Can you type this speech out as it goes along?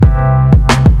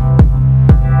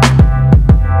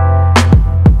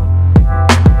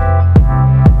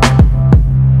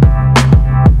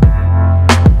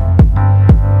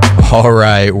All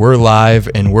right, we're live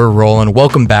and we're rolling.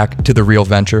 Welcome back to The Real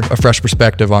Venture, a fresh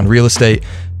perspective on real estate,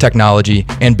 technology,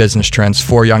 and business trends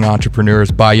for young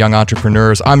entrepreneurs by young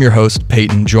entrepreneurs. I'm your host,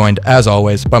 Peyton, joined as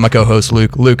always by my co-host,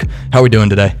 Luke. Luke, how are we doing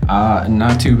today?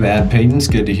 Not too bad, Peyton. It's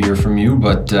good to hear from you,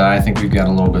 but I think we've got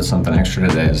a little bit something extra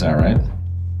today. Is that right?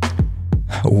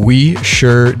 We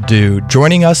sure do.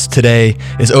 Joining us today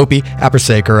is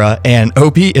Abeysekera, and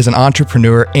Opie is an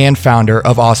entrepreneur and founder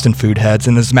of Austin Food Heads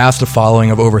and has amassed a following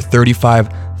of over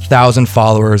 35,000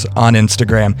 followers on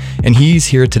Instagram. And he's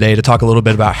here today to talk a little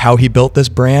bit about how he built this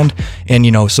brand and,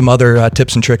 some other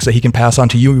tips and tricks that he can pass on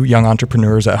to you young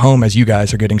entrepreneurs at home as you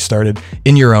guys are getting started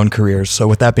in your own careers. So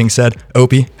with that being said,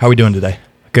 Opie, how are we doing today?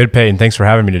 Good, Peyton. Thanks for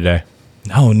having me today.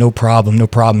 No problem.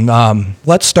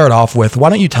 Let's start off with, why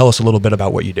don't you tell us a little bit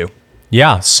about what you do?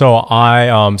 Yeah, so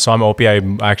I'm Opie.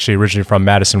 I'm actually originally from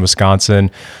Madison, Wisconsin.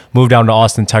 Moved down to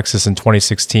Austin, Texas in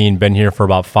 2016. Been here for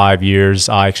about 5 years.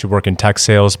 I actually work in tech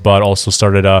sales, but also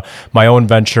started my own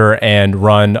venture and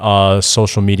run a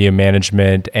social media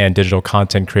management and digital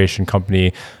content creation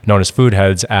company known as Food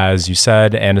Heads, as you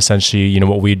said. And essentially,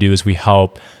 what we do is we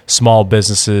help small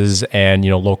businesses and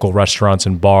local restaurants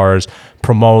and bars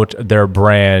promote their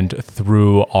brand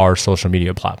through our social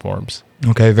media platforms.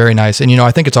 Okay, very nice. And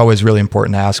I think it's always really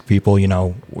important to ask people,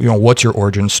 what's your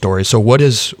origin story? So what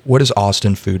is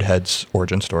Austin Food Heads'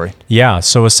 origin story? Yeah,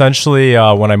 so essentially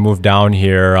when I moved down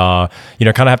here, kind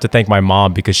of have to thank my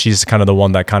mom because she's kind of the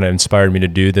one that kind of inspired me to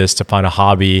do this, to find a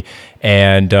hobby.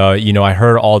 And I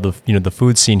heard all the the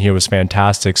food scene here was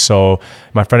fantastic. So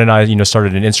my friend and I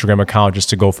started an Instagram account just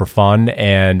to go for fun,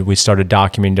 and we started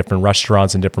documenting different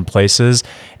restaurants and different places.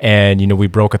 And we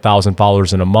broke 1,000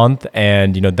 followers in a month,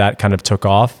 and that kind of took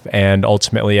off. And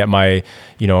ultimately at my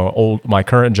my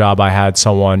current job, I had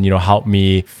someone help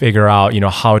me figure out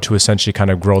how to essentially kind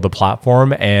of grow the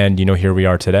platform, and here we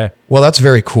are today. Well, that's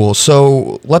very cool.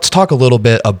 So let's talk a little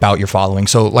bit about your following.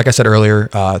 So like I said earlier,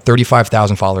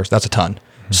 35,000 followers, that's a ton.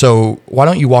 So why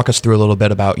don't you walk us through a little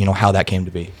bit about how that came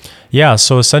to be? Yeah,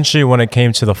 so essentially when it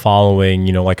came to the following,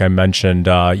 like I mentioned,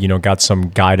 got some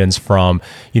guidance from,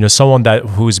 someone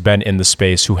who's been in the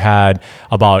space, who had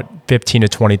about 15 to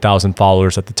 20,000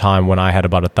 followers at the time when I had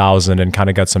about 1,000, and kind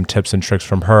of got some tips and tricks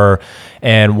from her.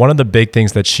 And one of the big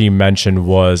things that she mentioned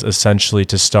was essentially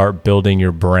to start building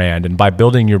your brand. And by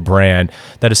building your brand,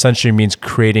 that essentially means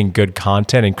creating good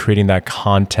content and creating that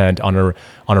content on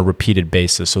a repeated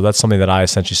basis. So that's something that I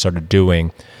essentially started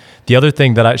doing. The other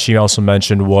thing that she also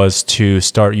mentioned was to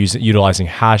start utilizing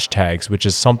hashtags, which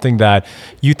is something that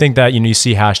you think that, you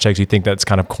see hashtags, you think that's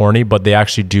kind of corny, but they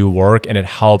actually do work, and it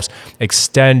helps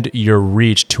extend your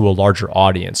reach to a larger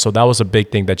audience. So that was a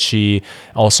big thing that she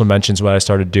also mentions what I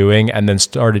started doing, and then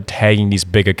started tagging these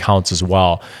big accounts as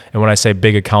well. And when I say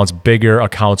big accounts, bigger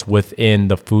accounts within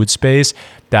the food space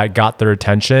that got their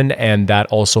attention, and that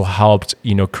also helped,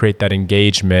 create that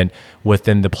engagement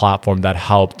within the platform that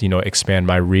helped, expand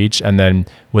my reach. And then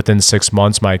within 6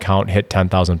 months, my account hit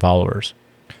 10,000 followers.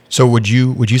 So would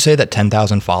you say that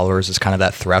 10,000 followers is kind of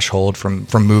that threshold from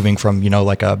moving from,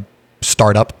 like a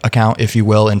startup account, if you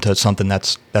will, into something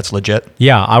that's legit?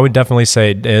 Yeah, I would definitely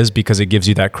say it is, because it gives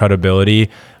you that credibility.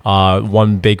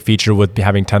 One big feature with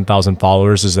having 10,000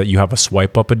 followers is that you have a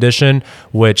swipe up edition,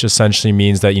 which essentially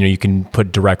means that you can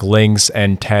put direct links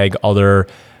and tag other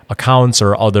accounts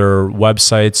or other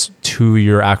websites to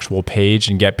your actual page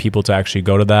and get people to actually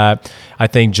go to that. I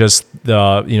think just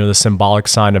the symbolic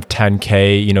sign of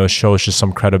 10K shows just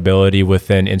some credibility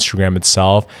within Instagram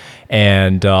itself,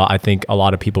 and I think a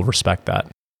lot of people respect that.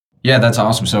 Yeah, that's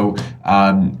awesome. So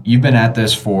you've been at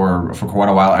this for quite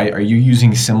a while. Are you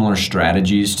using similar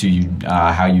strategies to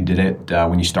how you did it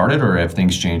when you started, or have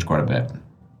things changed quite a bit?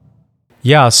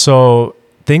 Yeah, so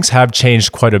things have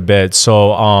changed quite a bit.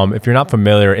 So if you're not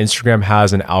familiar, Instagram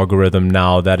has an algorithm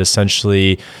now that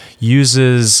essentially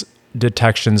uses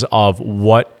detections of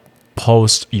what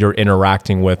post you're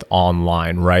interacting with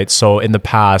online, right? So in the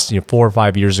past, 4 or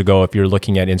 5 years ago, if you're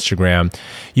looking at Instagram,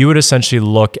 you would essentially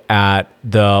look at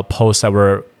the posts that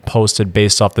were posted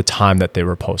based off the time that they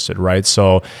were posted, right?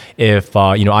 So if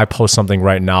I post something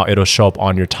right now, it'll show up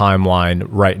on your timeline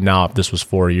right now if this was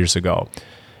 4 years ago.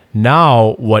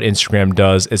 Now, what Instagram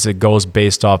does is it goes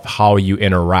based off how you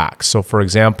interact. So for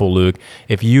example, Luke,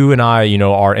 if you and I,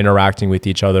 are interacting with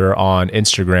each other on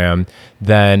Instagram,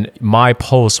 then my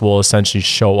posts will essentially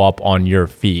show up on your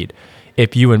feed.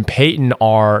 If you and Peyton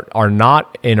are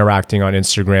not interacting on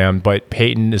Instagram, but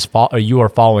you are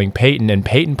following Peyton and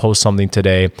Peyton posts something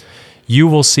today, you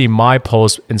will see my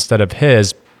post instead of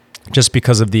his, just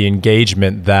because of the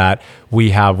engagement that we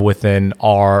have within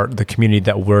the community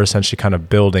that we're essentially kind of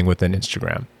building within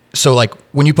Instagram. so like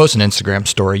when you post an Instagram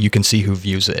story, you can see who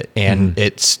views it, and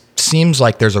it seems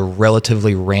like there's a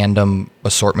relatively random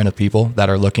assortment of people that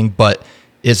are looking. But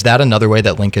is that another way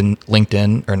that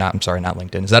LinkedIn, or not? I'm sorry, not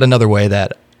LinkedIn. Is that another way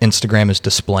that Instagram is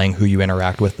displaying who you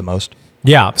interact with the most?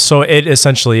 Yeah. So it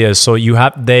essentially is. So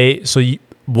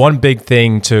one big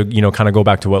thing to, kind of go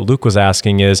back to what Luke was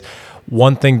asking is,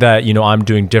 one thing that, I'm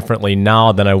doing differently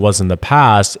now than I was in the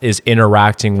past is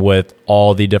interacting with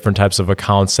all the different types of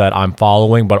accounts that I'm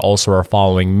following, but also are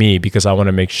following me, because I want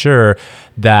to make sure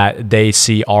that they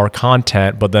see our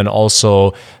content, but then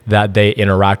also that they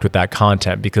interact with that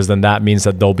content, because then that means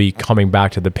that they'll be coming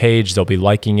back to the page, they'll be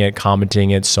liking it, commenting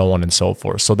it, so on and so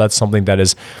forth. So that's something that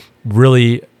is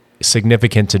really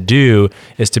significant to do,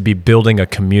 is to be building a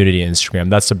community in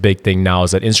Instagram. That's the big thing now, is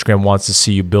that Instagram wants to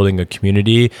see you building a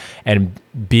community and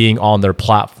being on their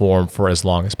platform for as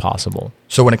long as possible.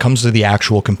 So when it comes to the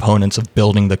actual components of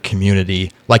building the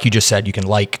community, like you just said, you can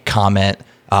like, comment,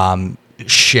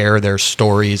 share their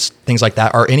stories, things like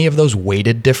that. Are any of those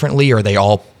weighted differently, or are they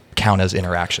all count as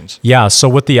interactions? Yeah. So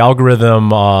with the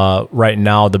algorithm right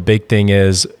now, the big thing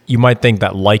is, you might think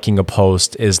that liking a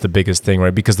post is the biggest thing,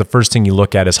 right? Because the first thing you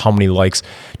look at is how many likes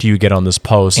do you get on this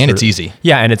post. And it's easy.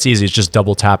 Yeah, and it's easy. It's just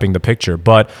double tapping the picture.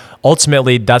 But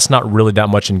ultimately, that's not really that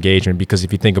much engagement, because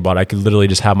if you think about it, I could literally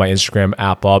just have my Instagram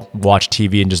app up, watch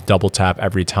TV, and just double tap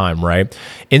every time, right?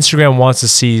 Instagram wants to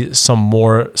see some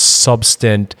more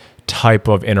substantive type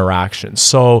of interaction.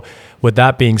 So with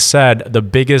that being said, the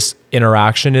biggest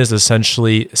interaction is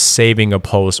essentially saving a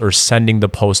post or sending the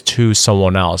post to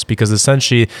someone else, because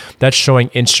essentially that's showing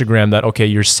Instagram that, okay,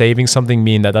 you're saving something,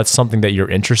 meaning that that's something that you're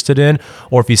interested in.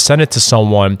 Or if you send it to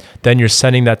someone, then you're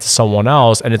sending that to someone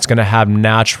else, and it's going to have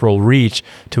natural reach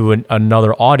to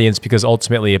another audience, because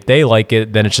ultimately if they like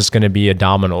it, then it's just going to be a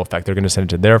domino effect. They're going to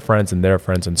send it to their friends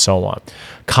and so on.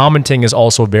 Commenting is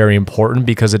also very important,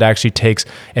 because it actually takes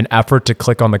an effort to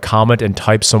click on the comment and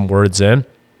type some words in.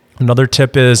 Another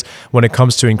tip is, when it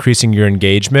comes to increasing your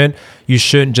engagement, you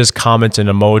shouldn't just comment an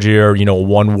emoji or,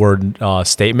 one word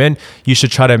statement. You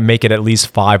should try to make it at least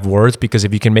 5 words, because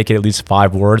if you can make it at least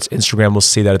 5 words, Instagram will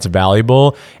see that it's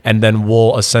valuable, and then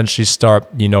we'll essentially start,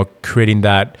 creating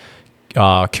that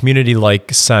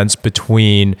community-like sense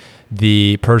between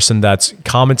the person that's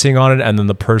commenting on it and then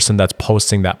the person that's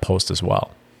posting that post as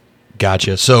well.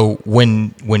 Gotcha. So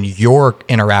when you're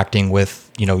interacting with,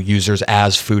 users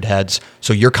as food heads,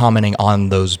 so you're commenting on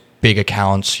those big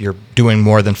accounts, you're doing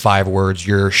more than 5 words,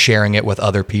 you're sharing it with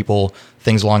other people,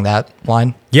 things along that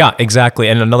line? Yeah, exactly.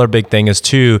 And another big thing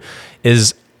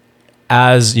is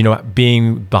as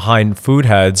being behind food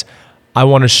heads, I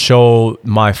want to show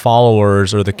my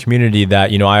followers or the community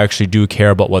that, I actually do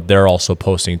care about what they're also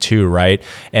posting too, right?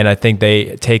 And I think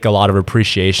they take a lot of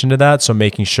appreciation to that. So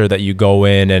making sure that you go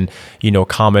in and,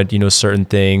 comment, certain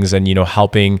things and,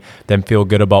 helping them feel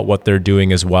good about what they're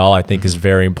doing as well, I think is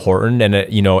very important. And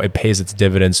it pays its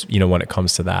dividends, when it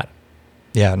comes to that.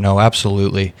 Yeah, no,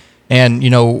 absolutely. And,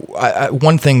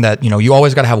 one thing that, you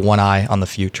always got to have one eye on the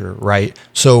future, right?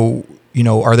 So,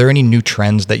 are there any new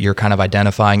trends that you're kind of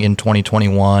identifying in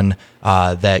 2021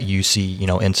 that you see,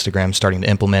 Instagram starting to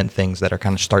implement, things that are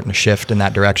kind of starting to shift in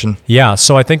that direction? Yeah.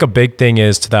 So I think a big thing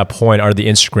is, to that point, are the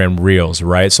Instagram Reels,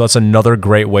 right? So that's another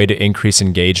great way to increase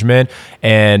engagement.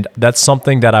 And that's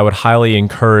something that I would highly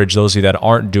encourage those of you that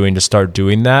aren't doing to start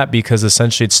doing that, because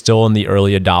essentially it's still in the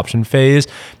early adoption phase.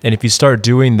 And if you start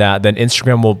doing that, then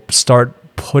Instagram will start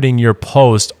putting your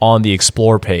post on the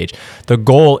Explore page. The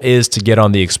goal is to get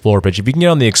on the Explore page. If you can get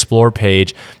on the Explore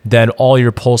page, then all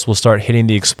your posts will start hitting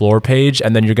the Explore page,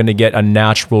 and then you're going to get a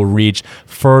natural reach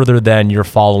further than your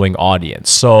following audience.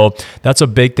 So that's a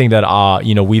big thing that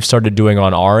we've started doing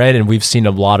on our end, and we've seen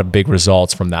a lot of big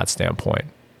results from that standpoint.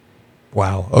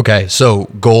 Wow. Okay. So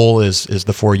goal is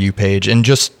the For You page, and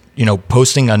just,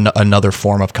 posting another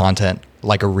form of content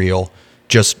like a reel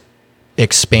just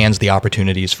expands the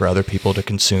opportunities for other people to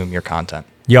consume your content.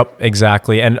 Yep,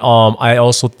 exactly. And I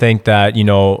also think that,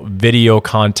 video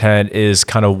content is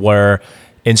kind of where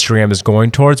Instagram is going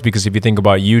towards, because if you think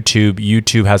about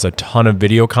YouTube has a ton of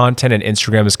video content, and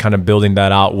Instagram is kind of building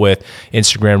that out with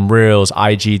Instagram Reels,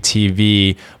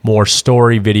 IGTV, more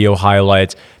story video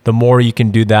highlights. The more you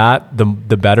can do that, the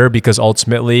better, because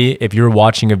ultimately, if you're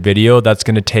watching a video, that's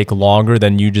going to take longer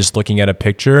than you just looking at a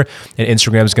picture, and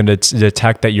Instagram is going to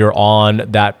detect that you're on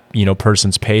that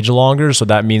person's page longer. So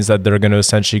that means that they're going to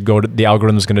essentially the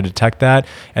algorithm is going to detect that,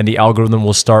 and the algorithm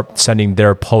will start sending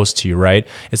their post to you, right?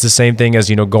 It's the same thing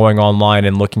as going online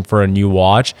and looking for a new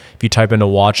watch. If you type in a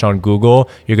watch on Google,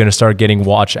 you're going to start getting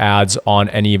watch ads on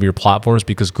any of your platforms,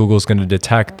 because Google is going to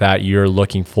detect that you're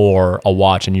looking for a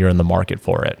watch and you're in the market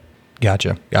for it.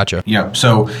 Gotcha. Yeah.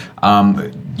 So,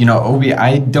 Obi,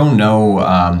 I don't know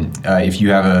if you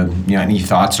have any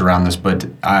thoughts around this, but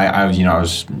I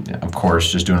was of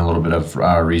course just doing a little bit of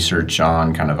research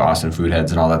on kind of Austin food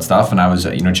heads and all that stuff, and I was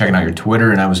checking out your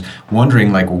Twitter, and I was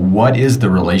wondering like what is the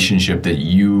relationship that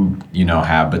you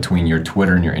have between your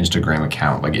Twitter and your Instagram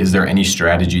account? Like, is there any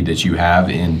strategy that you have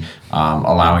in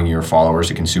allowing your followers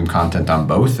to consume content on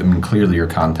both? I mean, clearly your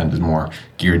content is more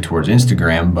geared towards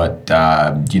Instagram, but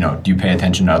do you pay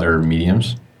attention to other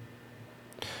mediums?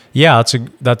 Yeah,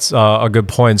 that's a good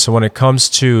point. So when it comes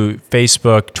to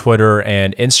Facebook, Twitter,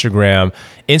 and Instagram,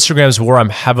 Instagram is where I'm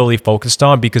heavily focused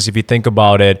on, because if you think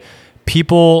about it,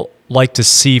 people like to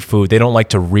see food. They don't like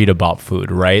to read about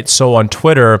food, right? So on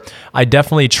Twitter, I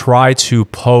definitely try to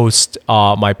post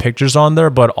my pictures on there,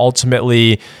 but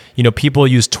ultimately, people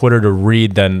use Twitter to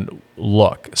read than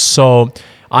look. So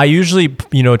I usually,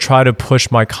 try to push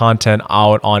my content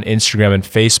out on Instagram and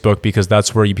Facebook, because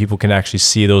that's where people can actually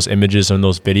see those images and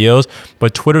those videos.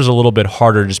 But Twitter's a little bit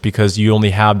harder, just because you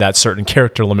only have that certain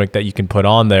character limit that you can put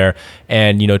on there.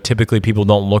 And, typically people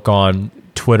don't look on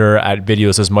Twitter at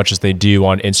videos as much as they do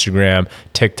on Instagram,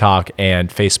 TikTok, and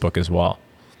Facebook as well.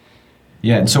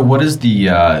 Yeah, and so what is the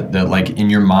like in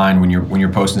your mind when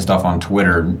you're posting stuff on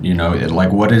Twitter,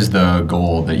 like what is the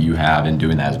goal that you have in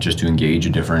doing that? Is it just to engage a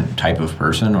different type of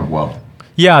person, or what?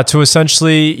 Yeah, to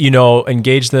essentially,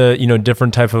 engage the,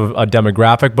 different type of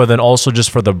demographic, but then also just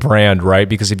for the brand, right?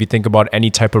 Because if you think about any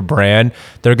type of brand,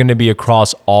 they're going to be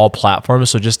across all platforms.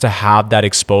 So just to have that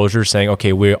exposure, saying,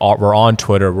 okay, we're on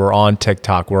Twitter, we're on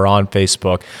TikTok, we're on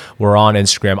Facebook, we're on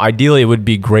Instagram. Ideally, it would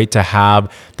be great to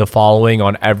have the following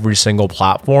on every single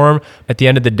platform. At the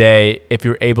end of the day, if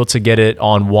you're able to get it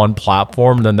on one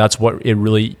platform, then that's what you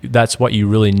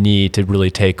really need to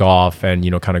really take off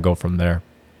and, kind of go from there.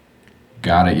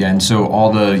 Got it. Yeah. And so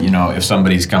all the, if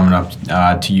somebody's coming up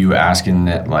to you asking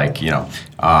that, like,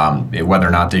 whether or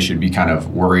not they should be kind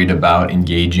of worried about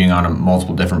engaging on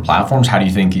multiple different platforms, do you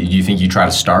think you try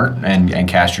to start and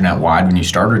cast your net wide when you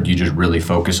start, or do you just really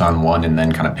focus on one and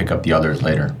then kind of pick up the others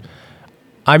later?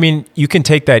 I mean, you can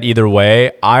take that either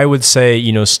way. I would say,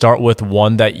 start with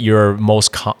one that you're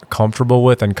most comfortable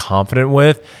with and confident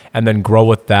with, and then grow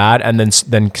with that, and then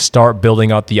start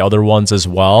building out the other ones as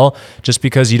well. Just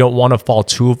because you don't want to fall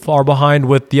too far behind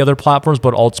with the other platforms,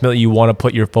 but ultimately you want to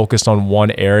put your focus on one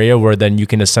area where then you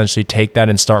can essentially take that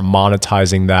and start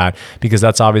monetizing that, because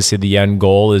that's obviously the end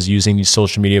goal, is using these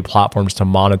social media platforms to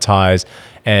monetize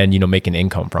and, make an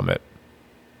income from it.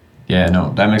 Yeah,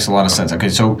 no, that makes a lot of sense. Okay,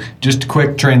 so just a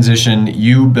quick transition.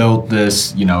 You built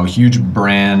this, huge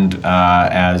brand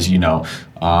as,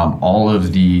 all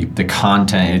of the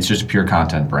content. It's just a pure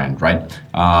content brand, right?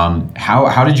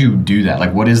 How did you do that?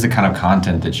 Like, what is the kind of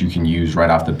content that you can use right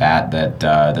off the bat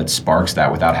that sparks that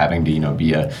without having to,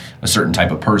 be a certain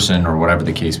type of person or whatever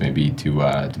the case may be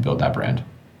to build that brand?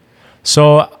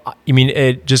 So, I mean,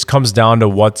 it just comes down to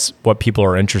what people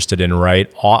are interested in, right?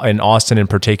 In Austin in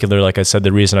particular, like I said,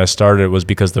 the reason I started was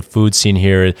because the food scene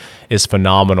here is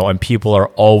phenomenal and people are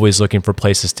always looking for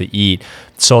places to eat.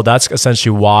 So that's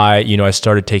essentially why, I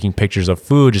started taking pictures of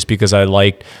food, just because I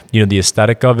liked, the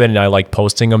aesthetic of it, and I like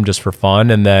posting them just for fun.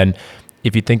 And then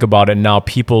if you think about it now,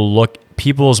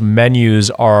 people's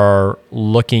menus are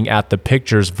looking at the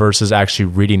pictures versus actually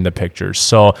reading the pictures.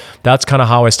 So that's kind of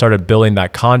how I started building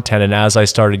that content. And as I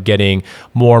started getting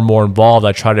more and more involved,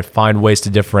 I tried to find ways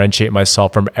to differentiate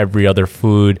myself from every other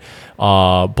food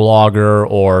blogger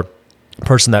or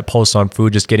person that posts on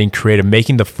food, just getting creative,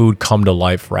 making the food come to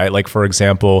life, right? Like, for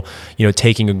example,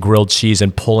 taking a grilled cheese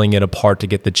and pulling it apart to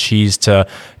get the cheese to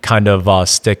kind of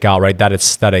stick out, right? That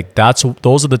aesthetic.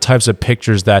 Those are the types of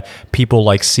pictures that people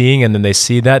like seeing, and then they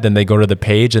see that, then they go to the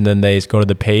page, and then they go to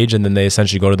the page, and then they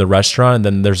essentially go to the restaurant, and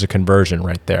then there's a conversion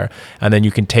right there. And then you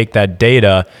can take that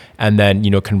data and then,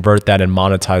 convert that and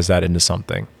monetize that into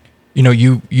something.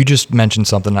 You just mentioned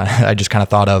something I just kind of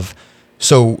thought of.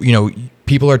 So,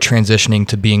 people are transitioning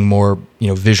to being more,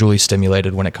 visually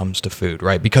stimulated when it comes to food,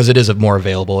 right? Because it is more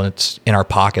available and it's in our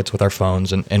pockets with our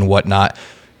phones and whatnot.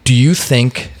 Do you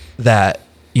think that,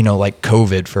 like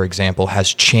COVID, for example,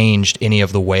 has changed any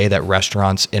of the way that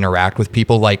restaurants interact with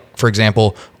people? Like, for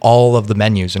example, all of the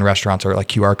menus in restaurants are like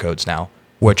QR codes now,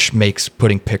 which makes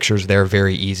putting pictures there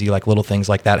very easy, like little things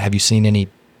like that. Have you seen any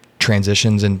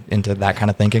transitions into that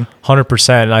kind of thinking?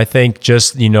 100%. And I think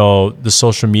just, the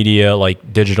social media,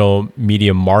 like digital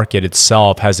media market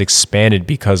itself has expanded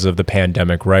because of the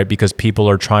pandemic, right? Because people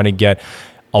are trying to get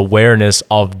awareness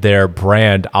of their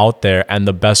brand out there, and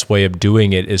the best way of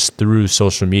doing it is through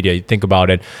social media. You think about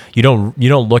it, you don't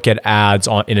look at ads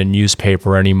in a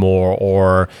newspaper anymore,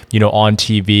 or on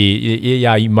TV.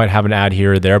 Yeah, you might have an ad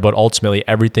here or there, but ultimately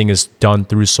everything is done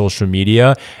through social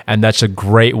media, and that's a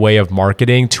great way of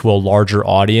marketing to a larger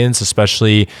audience,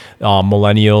 especially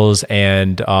millennials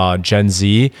and Gen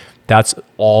Z. That's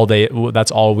all they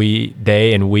essentially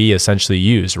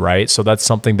use, right? So that's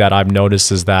something that I've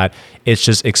noticed, is that it's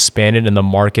just expanded in the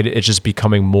market. It's just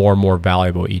becoming more and more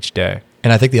valuable each day.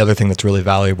 And I think the other thing that's really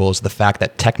valuable is the fact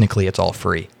that technically it's all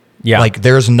free. Yeah. Like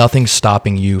there's nothing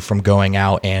stopping you from going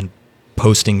out and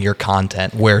posting your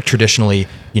content, where traditionally,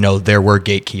 there were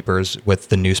gatekeepers with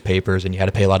the newspapers and you had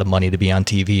to pay a lot of money to be on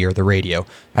TV or the radio.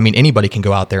 I mean, anybody can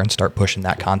go out there and start pushing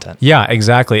that content. Yeah,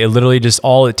 exactly. It literally just,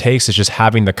 all it takes is just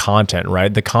having the content,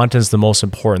 right? The content is the most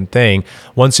important thing.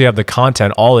 Once you have the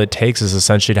content, all it takes is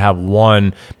essentially to have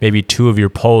one, maybe two of your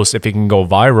posts. If it can go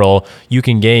viral, you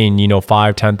can gain,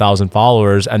 5,000, 10,000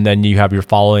 followers, and then you have your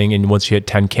following. And once you hit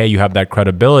 10K, you have that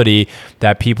credibility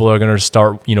that people are going to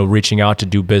start, reaching out to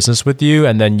do business with you.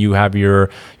 And then you have your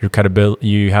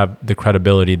credibility, you have the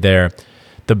credibility there.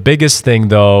 The biggest thing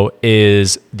though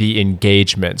is the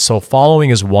engagement. So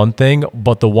following is one thing,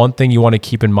 but the one thing you want to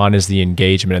keep in mind is the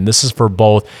engagement. And this is for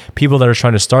both people that are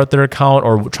trying to start their account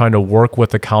or trying to work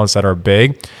with accounts that are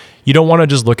big. You don't want to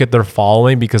just look at their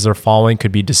following, because their following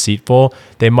could be deceitful.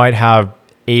 They might have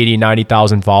 80,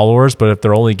 90,000 followers, but if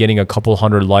they're only getting a couple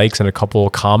hundred likes and a couple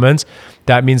of comments,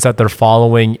 that means that their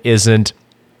following isn't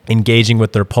engaging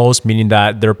with their posts, meaning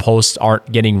that their posts aren't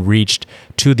getting reached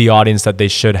to the audience that they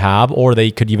should have, or they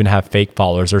could even have fake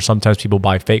followers, or sometimes people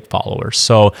buy fake followers.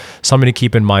 So something to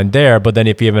keep in mind there. But then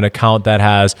if you have an account that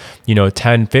has,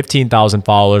 10, 15,000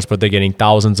 followers, but they're getting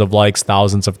thousands of likes,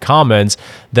 thousands of comments,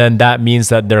 then that means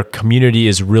that their community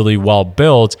is really well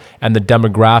built and the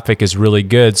demographic is really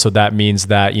good. So that means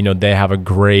that, they have a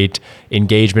great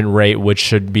engagement rate, which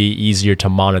should be easier to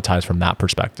monetize from that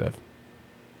perspective.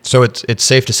 So it's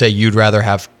safe to say you'd rather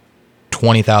have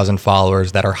 20,000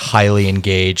 followers that are highly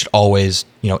engaged, always,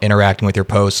 interacting with your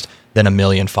posts, than 1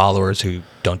 million followers who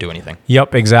don't do anything.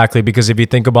 Yep, exactly. Because if you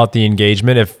think about the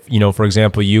engagement, if, for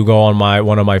example, you go on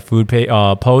one of my food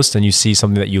posts and you see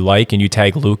something that you like and you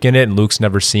tag Luke in it and Luke's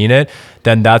never seen it,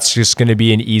 then that's just going to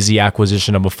be an easy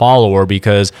acquisition of a follower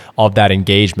because of that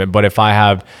engagement. But if I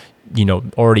have,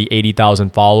 already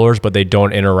 80,000 followers, but they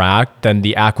don't interact, then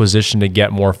the acquisition to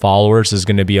get more followers is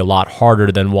going to be a lot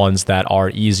harder than ones that are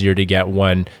easier to get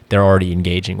when they're already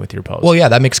engaging with your post. Well, yeah,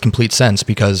 that makes complete sense,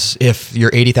 because if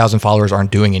your 80,000 followers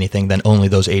aren't doing anything, then only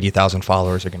those 80,000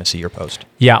 followers are going to see your post.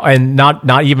 Yeah, and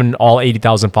not even all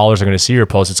 80,000 followers are going to see your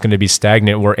post. It's going to be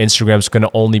stagnant, where Instagram's going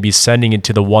to only be sending it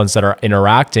to the ones that are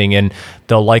interacting, and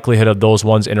the likelihood of those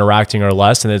ones interacting are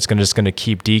less, and it's just going to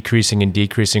keep decreasing and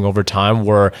decreasing over time,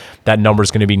 where that number is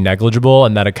going to be negligible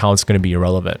and that account's going to be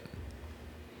irrelevant.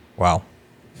 Wow.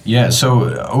 Yeah.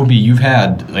 So Obi, you've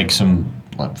had some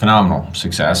phenomenal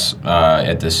success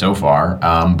at this so far.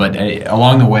 But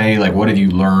along the way, what have you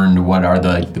learned? What are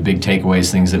the big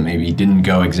takeaways, things that maybe didn't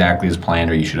go exactly as planned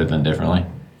or you should have done differently?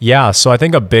 Yeah. So I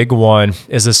think a big one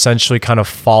is essentially kind of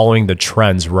following the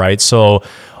trends, right? So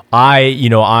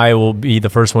I will be the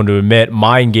first one to admit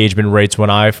my engagement rates when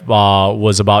I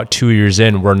was about 2 years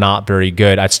in were not very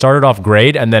good. I started off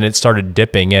great and then it started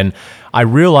dipping. And I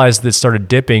realized it started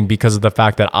dipping because of the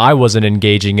fact that I wasn't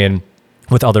engaging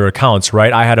with other accounts,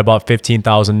 right? I had about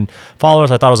 15,000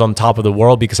 followers. I thought I was on top of the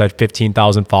world because I had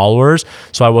 15,000 followers.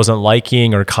 So I wasn't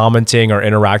liking or commenting or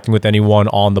interacting with anyone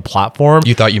on the platform.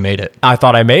 You thought you made it. I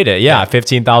thought I made it. Yeah.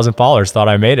 15,000 followers, thought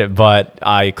I made it, but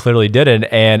I clearly didn't.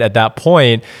 And at that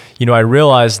point, I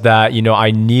realized that,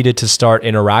 I needed to start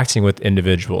interacting with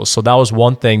individuals. So that was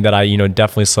one thing that I,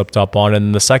 definitely slipped up on.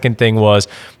 And the second thing was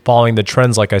following the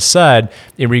trends, like I said,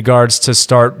 in regards to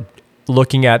start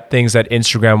looking at things that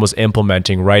Instagram was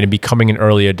implementing, right? And becoming an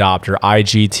early adopter,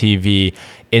 IGTV,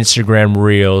 Instagram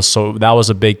Reels. So that was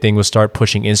a big thing, was start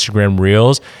pushing Instagram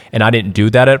Reels. And I didn't do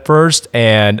that at first.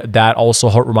 And that also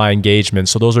hurt my engagement.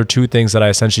 So those are two things that I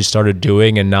essentially started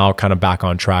doing and now kind of back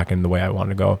on track in the way I want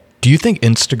to go. Do you think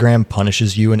Instagram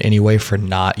punishes you in any way for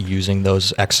not using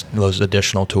those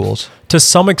additional tools? To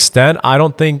some extent, I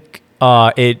don't think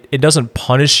it doesn't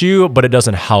punish you, but it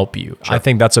doesn't help you. Sure. I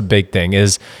think that's a big thing.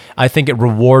 Is I think it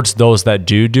rewards those that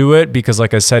do it, because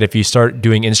like I said, if you start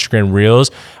doing Instagram Reels,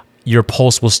 your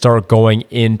post will start going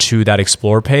into that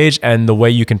explore page. And the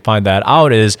way you can find that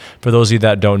out is, for those of you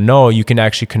that don't know, you can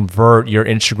actually convert your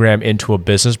Instagram into a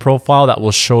business profile that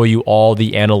will show you all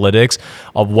the analytics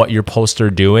of what your posts are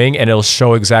doing. And it'll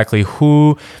show exactly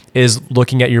who is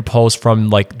looking at your post from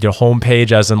like your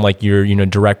homepage, as in like your,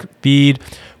 direct feed,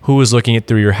 who is looking at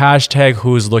through your hashtag,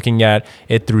 who is looking at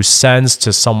it through sends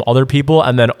to some other people,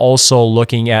 and then also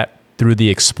looking at through the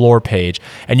explore page.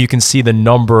 And you can see the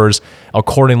numbers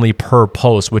accordingly per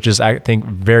post, which is, I think,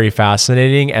 very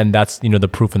fascinating. And that's, the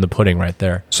proof in the pudding right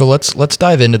there. So let's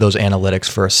dive into those analytics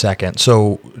for a second.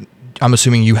 So I'm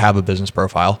assuming you have a business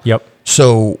profile. Yep.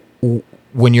 So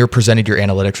when you're presented your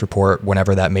analytics report,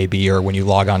 whenever that may be, or when you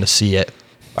log on to see it,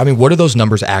 I mean, what do those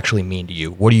numbers actually mean to you?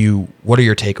 What are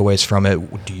your takeaways from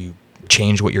it? Do you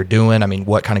change what you're doing? I mean,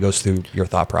 what kind of goes through your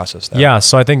thought process there? Yeah.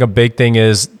 So I think a big thing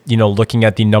is, looking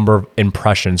at the number of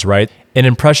impressions, right? An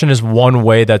impression is one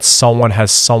way that someone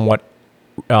has somewhat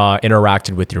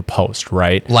interacted with your post,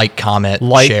 right? Like, comment,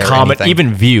 share, anything.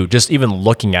 Even view, just even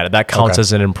looking at it, that counts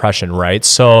as an impression, right?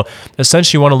 So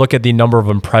essentially you want to look at the number of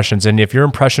impressions. And if your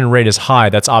impression rate is high,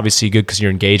 that's obviously good because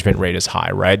your engagement rate is high,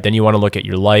 right? Then you want to look at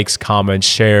your likes, comments,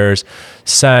 shares,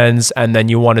 sends, and then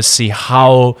you want to see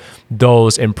how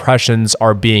those impressions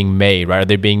are being made, right? Are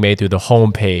they being made through the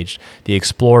home page, the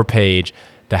explore page,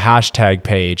 the hashtag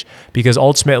page? Because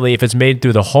ultimately, if it's made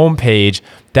through the home page,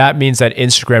 that means that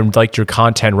Instagram liked your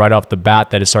content right off the bat,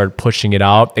 that it started pushing it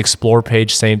out. Explore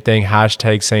page, same thing.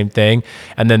 Hashtag, same thing.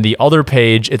 And then the other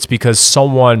page, it's because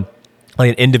someone,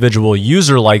 like an individual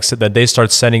user, likes it, that they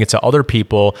start sending it to other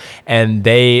people and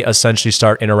they essentially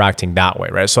start interacting that way,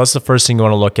 right? So that's the first thing you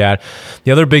want to look at.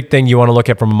 The other big thing you want to look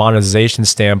at from a monetization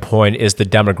standpoint is the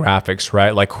demographics,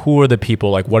 right? Like, who are the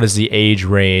people? Like, what is the age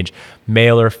range,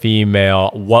 male or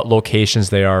female, what locations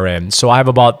they are in? So I have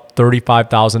about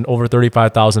over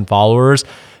 35,000 followers.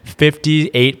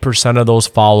 58% of those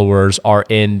followers are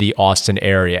in the Austin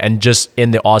area, and just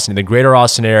in the greater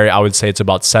Austin area, I would say it's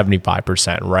about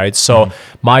 75%, right? So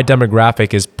my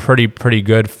demographic is pretty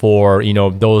good for,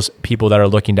 those people that are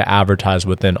looking to advertise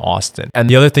within Austin. And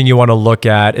the other thing you want to look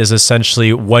at is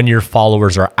essentially when your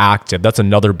followers are active. That's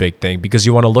another big thing, because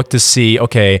you want to look to see,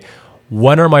 okay,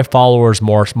 when are my followers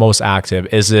most active?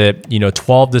 Is it,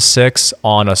 12 to 6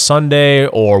 on a Sunday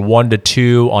or 1 to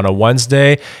 2 on a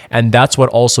Wednesday? And that's what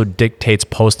also dictates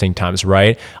posting times,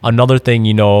 right? Another thing,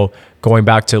 going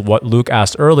back to what Luke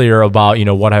asked earlier about,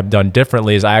 what I've done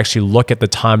differently, is I actually look at the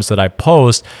times that I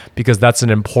post, because that's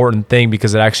an important thing,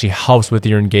 because it actually helps with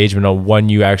your engagement on when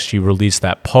you actually release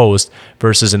that post,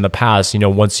 versus in the past,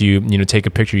 once you take a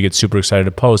picture, you get super excited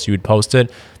to post, you would post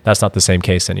it. That's not the same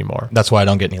case anymore. That's why I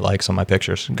don't get any likes on my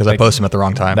pictures, because I post them at the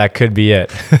wrong time. That could be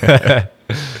it.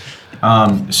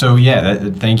 So yeah,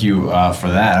 thank you for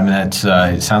that. I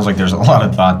mean, it sounds like there's a lot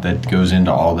of thought that goes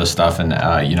into all this stuff, and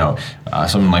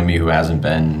someone like me who hasn't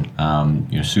been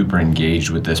super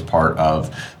engaged with this part of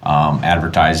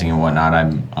advertising and whatnot,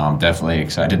 I'm definitely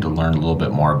excited to learn a little bit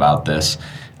more about this.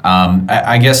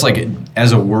 I guess, like,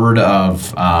 as a word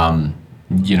of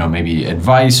maybe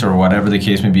advice or whatever the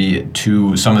case may be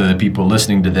to some of the people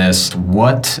listening to this,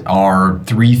 what are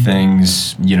 3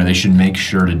 things they should make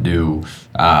sure to do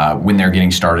when they're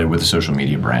getting started with a social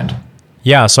media brand?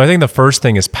 Yeah, so I think the first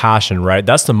thing is passion, right?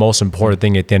 That's the most important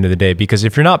thing at the end of the day, because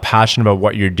if you're not passionate about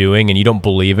what you're doing and you don't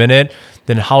believe in it,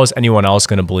 then how is anyone else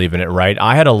going to believe in it, right?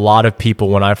 I had a lot of people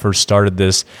when I first started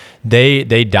this, they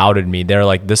doubted me. They're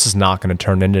like, this is not going to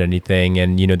turn into anything.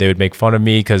 And, they would make fun of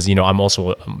me because, I'm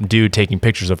also a dude taking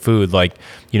pictures of food. Like,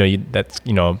 that's,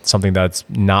 something that's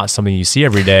not something you see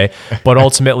every day. But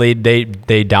ultimately,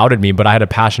 they doubted me, but I had a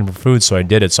passion for food, so I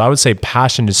did it. So I would say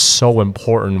passion is so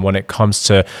important when it comes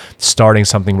to starting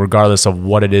something, regardless of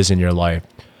what it is in your life.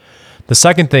 The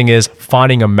second thing is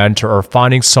finding a mentor or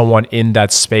finding someone in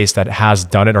that space that has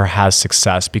done it or has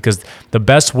success, because the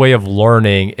best way of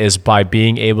learning is by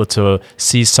being able to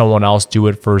see someone else do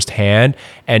it firsthand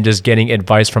and just getting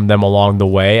advice from them along the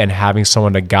way and having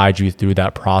someone to guide you through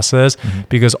that process.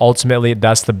 Because ultimately,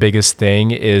 that's the biggest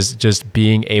thing, is just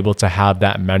being able to have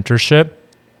that mentorship.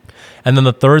 And then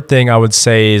the third thing I would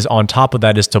say is, on top of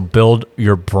that, is to build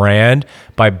your brand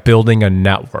by building a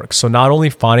network. So not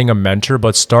only finding a mentor,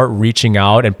 but start reaching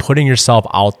out and putting yourself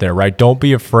out there, right? Don't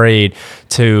be afraid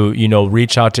to,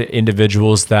 reach out to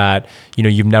individuals that,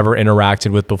 you've never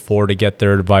interacted with before to get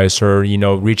their advice, or,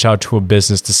 reach out to a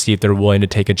business to see if they're willing to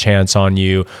take a chance on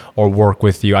you or work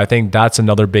with you. I think that's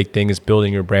another big thing, is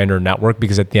building your brand or network,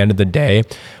 because at the end of the day,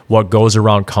 what goes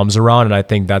around comes around. And I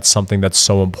think that's something that's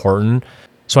so important.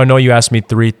 So I know you asked me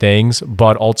three things,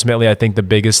 but ultimately I think the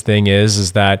biggest thing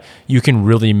is that you can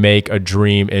really make a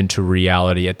dream into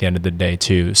reality at the end of the day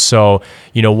too. So,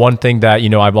 one thing that,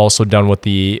 I've also done with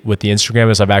the Instagram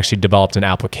is I've actually developed an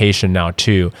application now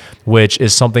too, which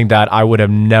is something that I would have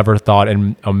never thought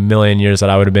in a million years that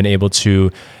I would have been able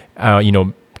to,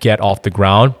 get off the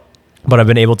ground. But I've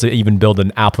been able to even build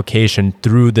an application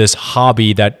through this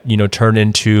hobby that, turned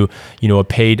into, a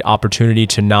paid opportunity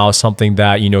to now something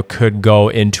that, could go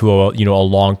into a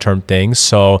long-term thing.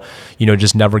 So,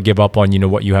 just never give up on,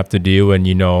 what you have to do and,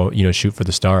 shoot for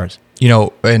the stars.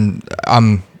 And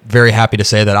I'm very happy to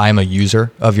say that I'm a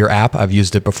user of your app. I've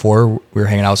used it before. We were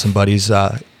hanging out with some buddies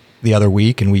the other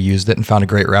week and we used it and found a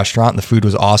great restaurant and the food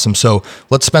was awesome. So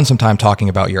let's spend some time talking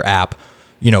about your app.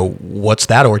 What's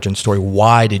that origin story?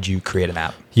 Why did you create an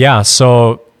app? Yeah.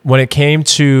 So when it came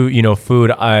to,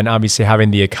 food and obviously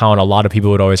having the account, a lot of people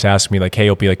would always ask me like, hey,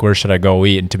 Opie, like, where should I go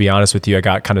eat? And to be honest with you, I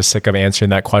got kind of sick of answering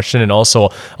that question and also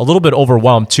a little bit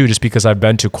overwhelmed too, just because I've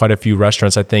been to quite a few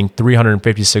restaurants. I think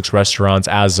 356 restaurants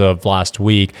as of last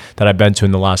week that I've been to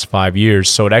in the last 5 years.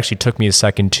 So it actually took me a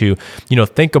second to,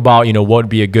 think about, what would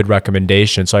be a good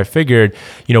recommendation. So I figured,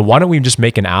 why don't we just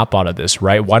make an app out of this,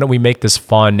 right? Why don't we make this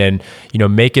fun and,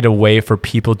 make it a way for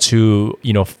people to,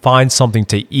 find something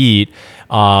to eat,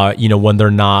 when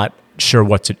they're not sure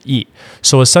what to eat.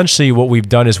 So essentially what we've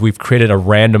done is we've created a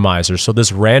randomizer. So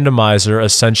this randomizer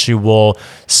essentially will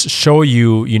show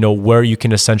you, where you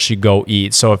can essentially go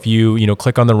eat. So if you,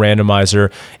 click on the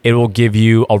randomizer, it will give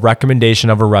you a recommendation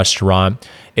of a restaurant.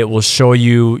 It will show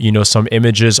you, some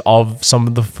images of some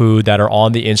of the food that are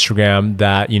on the Instagram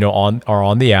that, are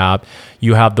on the app.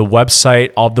 You have the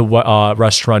website of the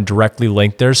restaurant directly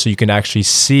linked there. So you can actually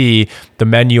see the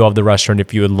menu of the restaurant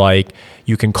if you would like.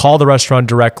 You can call the restaurant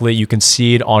directly. You can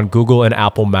see it on Google and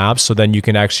Apple Maps. So then you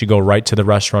can actually go right to the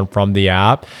restaurant from the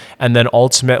app. And then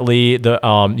ultimately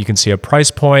you can see a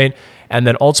price point. And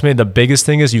then ultimately the biggest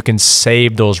thing is you can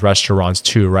save those restaurants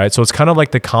too, right? So it's kind of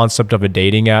like the concept of a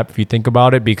dating app if you think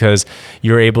about it, because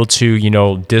you're able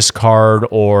to, discard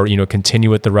or, continue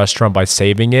with the restaurant by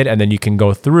saving it. And then you can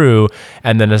go through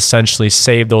and then essentially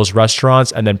save those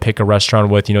restaurants and then pick a restaurant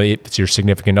with, if it's your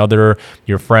significant other,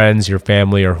 your friends, your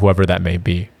family, or whoever that may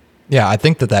be. Yeah, I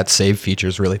think that save feature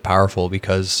is really powerful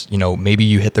because, maybe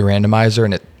you hit the randomizer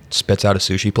and it spits out a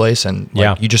sushi place and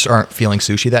you just aren't feeling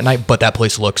sushi that night, but that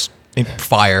place looks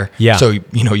fire. Yeah. So,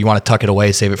 you want to tuck it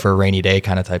away, save it for a rainy day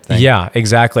kind of type thing. Yeah,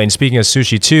 exactly. And speaking of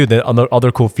sushi too, the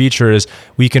other cool feature is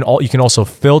you can also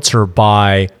filter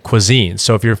by cuisine.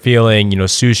 So if you're feeling,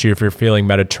 sushi, if you're feeling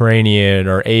Mediterranean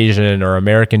or Asian or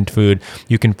American food,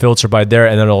 you can filter by there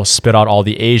and then it'll spit out all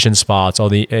the Asian spots, all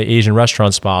the Asian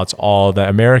restaurant spots, all the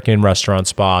American restaurant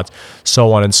spots,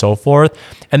 so on and so forth.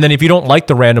 And then if you don't like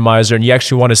the randomizer and you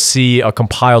actually want to see a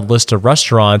compiled list of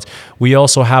restaurants, we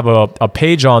also have a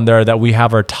page on there that we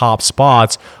have our top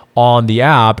spots on the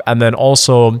app. And then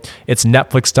also it's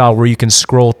Netflix style where you can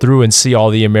scroll through and see all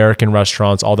the American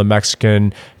restaurants, all the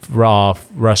Mexican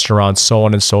restaurants, so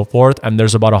on and so forth. And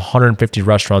there's about 150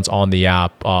 restaurants on the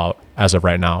app as of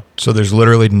right now. So there's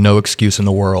literally no excuse in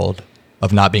the world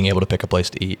of not being able to pick a place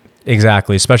to eat.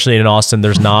 Exactly. Especially in Austin,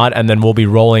 there's not. And then we'll be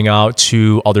rolling out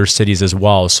to other cities as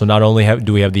well. So not only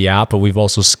do we have the app, but we've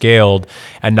also scaled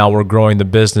and now we're growing the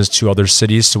business to other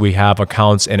cities. So we have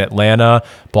accounts in Atlanta,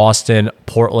 Boston,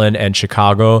 Portland, and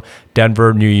Chicago.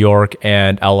 Denver, New York,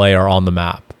 and LA are on the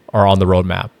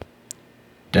roadmap.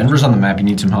 Denver's on the map. You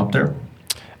need some help there?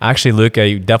 Actually, Luke,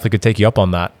 I definitely could take you up on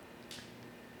that.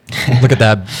 Look at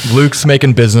that. Luke's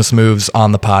making business moves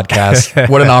on the podcast.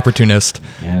 What an opportunist.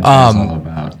 Yeah, that's what it's all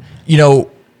about.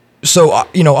 So,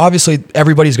 obviously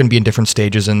everybody's going to be in different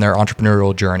stages in their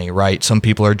entrepreneurial journey, right? Some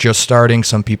people are just starting,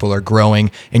 some people are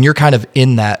growing, and you're kind of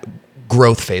in that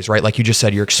growth phase, right? Like you just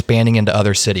said, you're expanding into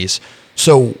other cities.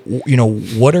 So,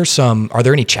 are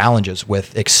there any challenges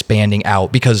with expanding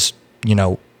out? Because,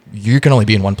 you can only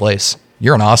be in one place.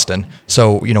 You're in Austin.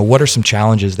 So, what are some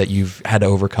challenges that you've had to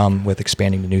overcome with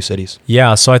expanding to new cities?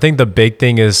 Yeah. So I think the big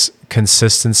thing is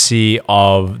consistency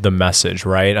of the message,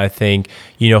 right? I think,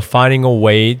 finding a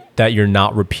way that you're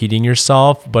not repeating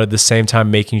yourself, but at the same time,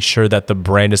 making sure that the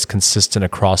brand is consistent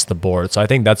across the board. So I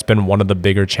think that's been one of the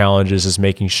bigger challenges is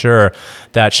making sure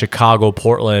that Chicago,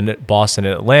 Portland, Boston,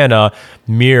 and Atlanta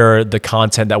mirror the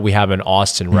content that we have in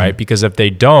Austin, right? Because if they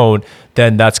don't,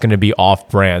 then that's going to be off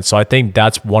brand. So I think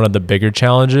that's one of the bigger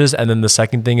challenges. And then the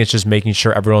second thing is just making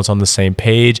sure everyone's on the same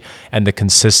page and the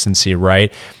consistency,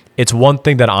 right? it's one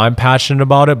thing that I'm passionate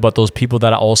about it, but those people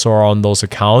that also are on those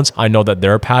accounts, I know that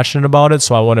they're passionate about it.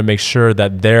 So I want to make sure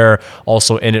that they're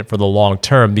also in it for the long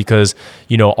term, because,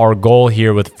 our goal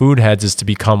here with Food Heads is to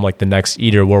become like the next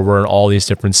Eater, where we're in all these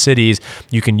different cities.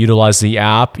 You can utilize the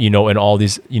app, in all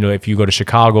these, if you go to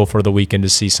Chicago for the weekend to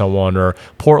see someone, or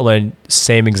Portland,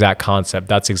 same exact concept.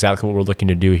 That's exactly what we're looking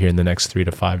to do here in the next 3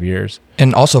 to 5 years.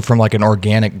 And also from like an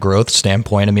organic growth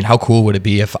standpoint, I mean, how cool would it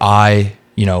be if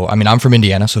I'm from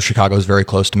Indiana, so Chicago is very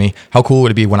close to me. How cool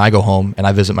would it be when I go home and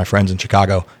I visit my friends in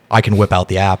Chicago, I can whip out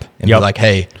the app and be like,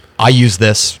 hey, I use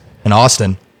this in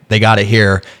Austin. They got it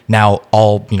here. Now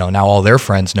all their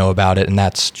friends know about it. And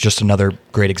that's just another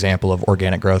great example of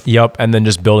organic growth. Yep. And then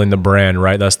just building the brand,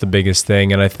 right? That's the biggest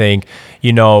thing. And I think,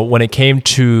 when it came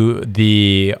to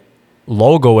the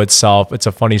logo itself, it's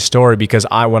a funny story, because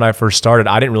when I first started,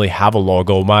 I didn't really have a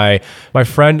logo. My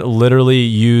friend literally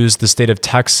used the state of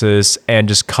Texas and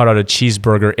just cut out a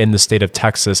cheeseburger in the state of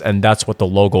Texas, and that's what the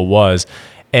logo was.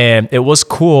 And it was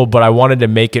cool, but I wanted to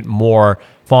make it more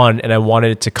fun and I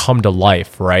wanted it to come to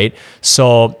life, right?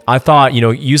 So I thought,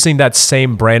 using that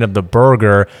same brand of the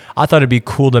burger, I thought it'd be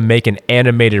cool to make an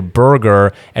animated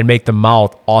burger and make the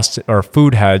mouth Austin or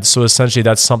Food Heads. So essentially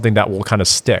that's something that will kind of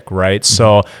stick, right? Mm-hmm.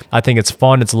 So I think it's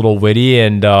fun. It's a little witty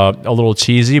and a little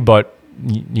cheesy, but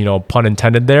pun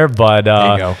intended there, but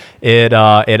it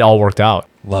all worked out.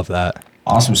 Love that.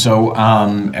 Awesome. So,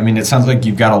 it sounds like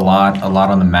you've got a lot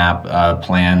on the map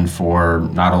planned for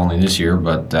not only this year,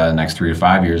 but next 3 to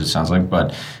 5 years, it sounds like.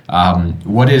 But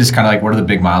what are the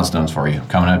big milestones for you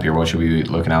coming up here? What should we be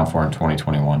looking out for in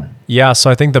 2021? Yeah, so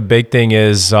I think the big thing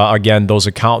is, again, those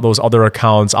other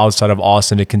accounts outside of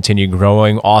Austin to continue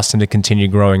growing, Austin to continue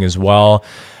growing as well.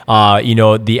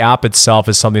 The app itself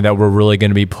is something that we're really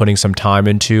going to be putting some time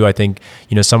into. I think,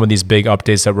 some of these big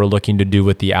updates that we're looking to do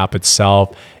with the app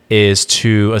itself is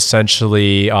to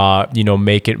essentially,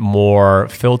 make it more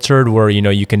filtered, where,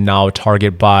 you can now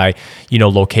target by,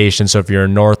 location. So if you're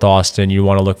in North Austin, you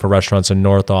want to look for restaurants in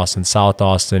North Austin, South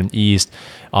Austin, East,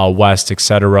 West,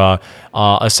 etc.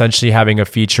 Essentially having a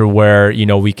feature where,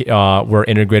 we're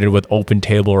integrated with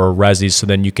OpenTable or Resy, so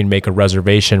then you can make a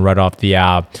reservation right off the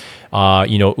app.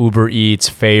 Uber Eats,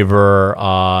 Favor,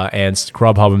 and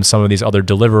Grubhub and some of these other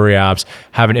delivery apps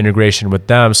have an integration with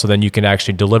them, so then you can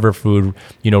actually deliver food,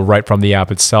 right from the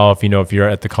app itself, if you're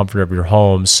at the comfort of your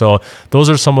home. So those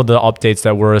are some of the updates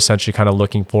that we're essentially kind of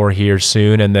looking for here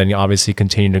soon, and then obviously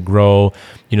continue to grow,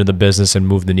 the business and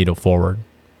move the needle forward.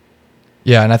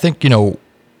 Yeah, and I think,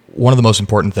 one of the most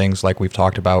important things, like we've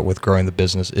talked about with growing the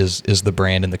business, is the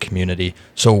brand and the community.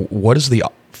 So what is the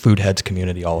Food Heads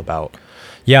community all about?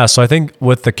 Yeah, so I think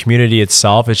with the community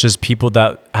itself, it's just people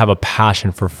that have a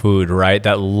passion for food, right?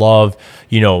 That love,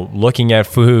 looking at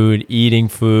food, eating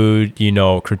food,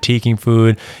 critiquing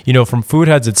food. From Food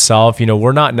Heads itself,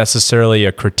 we're not necessarily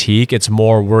a critique. It's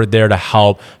more we're there to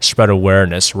help spread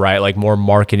awareness, right? Like more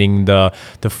marketing the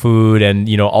food and,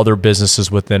 other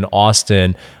businesses within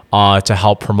Austin to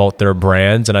help promote their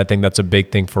brands. And I think that's a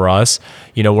big thing for us.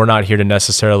 We're not here to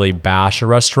necessarily bash a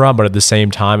restaurant, but at the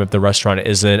same time, if the restaurant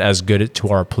isn't as good to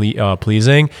our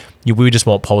pleasing, we just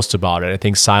won't post about it. I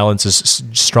think silence is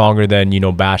stronger than,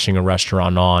 bashing a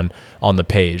restaurant on the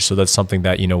page. So that's something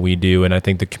that, we do. And I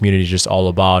think the community is just all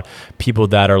about people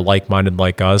that are like-minded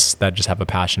like us, that just have a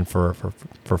passion for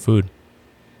food.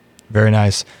 Very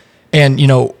nice. And,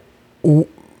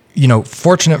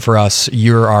 fortunate for us,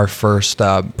 you're our first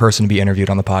person to be interviewed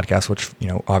on the podcast, which,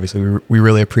 obviously we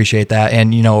really appreciate that.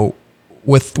 And,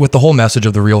 with the whole message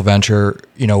of the Real Venture,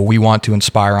 we want to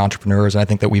inspire entrepreneurs. And I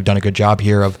think that we've done a good job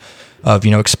here of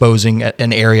exposing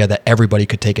an area that everybody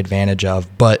could take advantage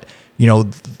of. But,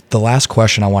 the last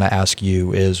question I want to ask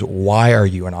you is, why are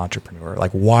you an entrepreneur?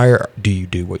 Like, why do you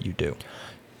do what you do?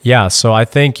 Yeah, so I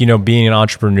think, being an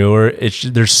entrepreneur,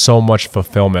 there's so much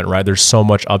fulfillment, right? There's so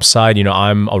much upside.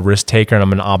 I'm a risk taker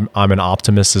and I'm an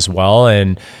optimist as well.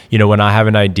 And, when I have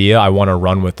an idea, I want to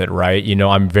run with it, right?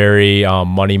 I'm very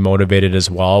money motivated as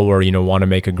well, where, want to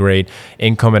make a great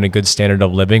income and a good standard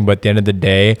of living. But at the end of the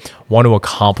day, want to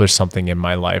accomplish something in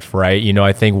my life, right?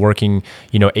 I think working,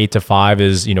 8 to 5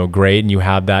 is, great, and you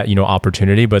have that,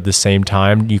 opportunity. But at the same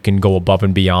time, you can go above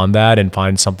and beyond that and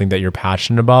find something that you're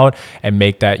passionate about and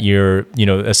make that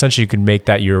essentially you can make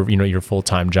that your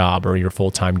full-time job or your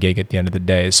full-time gig at the end of the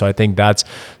day. So I think that's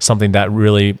something that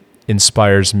really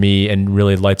inspires me and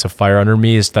really lights a fire under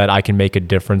me, is that I can make a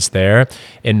difference there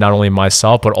in not only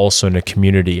myself, but also in the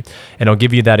community. And I'll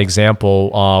give you that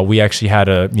example. We actually had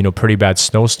a, pretty bad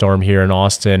snowstorm here in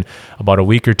Austin about a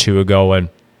week or two ago. And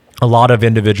a lot of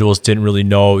individuals didn't really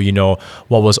know,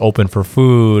 what was open for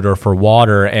food or for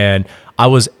water. And I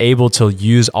was able to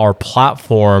use our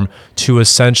platform to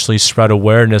essentially spread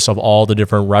awareness of all the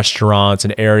different restaurants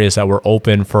and areas that were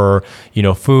open for,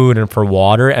 food and for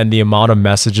water. And the amount of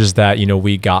messages that,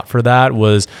 we got for that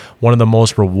was one of the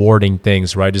most rewarding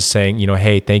things, right? Just saying,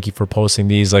 hey, thank you for posting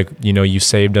these. Like, you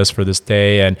saved us for this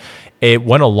day. And it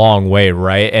went a long way,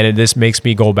 right? And this makes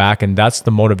me go back, and that's the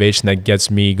motivation that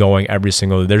gets me going every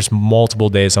single day. There's multiple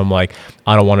days I'm like,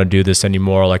 I don't want to do this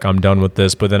anymore. Like, I'm done with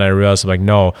this. But then I realized, I'm like,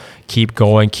 no, keep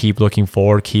going, keep looking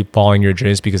forward, keep following your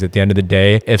dreams, because at the end of the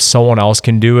day, if someone else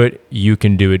can do it, you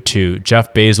can do it too.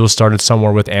 Jeff Bezos started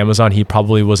somewhere with Amazon. He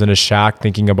probably was in a shack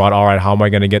thinking about, all right, how am I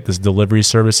going to get this delivery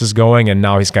services going? And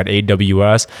now he's got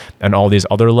AWS and all these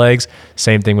other legs.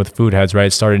 Same thing with Food Heads,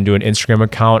 right? Started to do an Instagram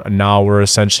account, and now we're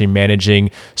essentially managing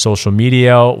social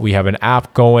media. We have an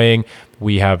app going.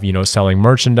 We have, selling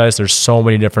merchandise. There's so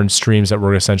many different streams that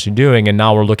we're essentially doing. And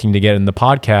now we're looking to get in the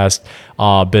podcast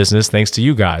business thanks to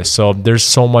you guys. So there's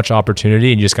so much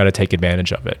opportunity, and you just got to take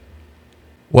advantage of it.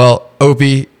 Well,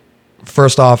 Opie,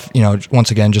 first off, once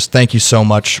again, just thank you so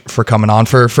much for coming on.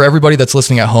 For everybody that's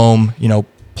listening at home,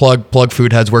 plug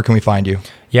Food Heads. Where can we find you?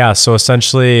 Yeah, so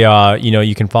essentially,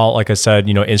 you can follow, like I said,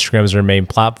 Instagram is our main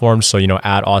platform. So,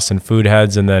 at Austin Food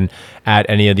Heads, and then at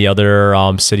any of the other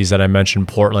cities that I mentioned,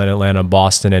 Portland, Atlanta,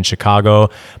 Boston, and Chicago.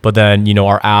 But then,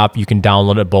 our app, you can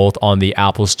download it both on the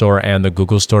Apple Store and the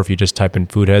Google Store. If you just type in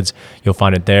Food Heads, you'll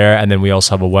find it there. And then we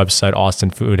also have a website,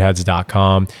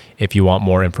 austinfoodheads.com, if you want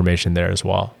more information there as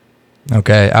well.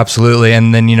 Okay, absolutely.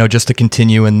 And then, just to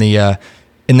continue in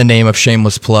the name of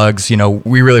shameless plugs,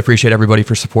 we really appreciate everybody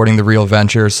for supporting The Real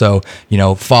Venture. So,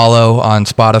 follow on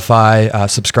Spotify,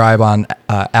 subscribe on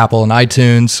Apple and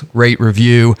iTunes, rate,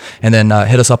 review, and then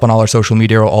hit us up on all our social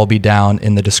media. It'll all be down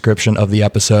in the description of the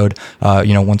episode.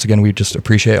 Once again, we just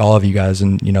appreciate all of you guys.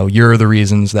 And, you're the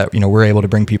reasons that, we're able to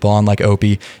bring people on like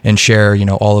Opie and share,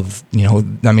 all of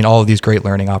these great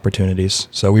learning opportunities.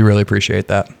 So we really appreciate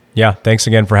that. Yeah. Thanks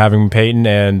again for having me, Peyton.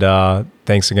 And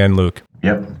thanks again, Luke.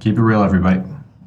 Yep. Keep it real, everybody.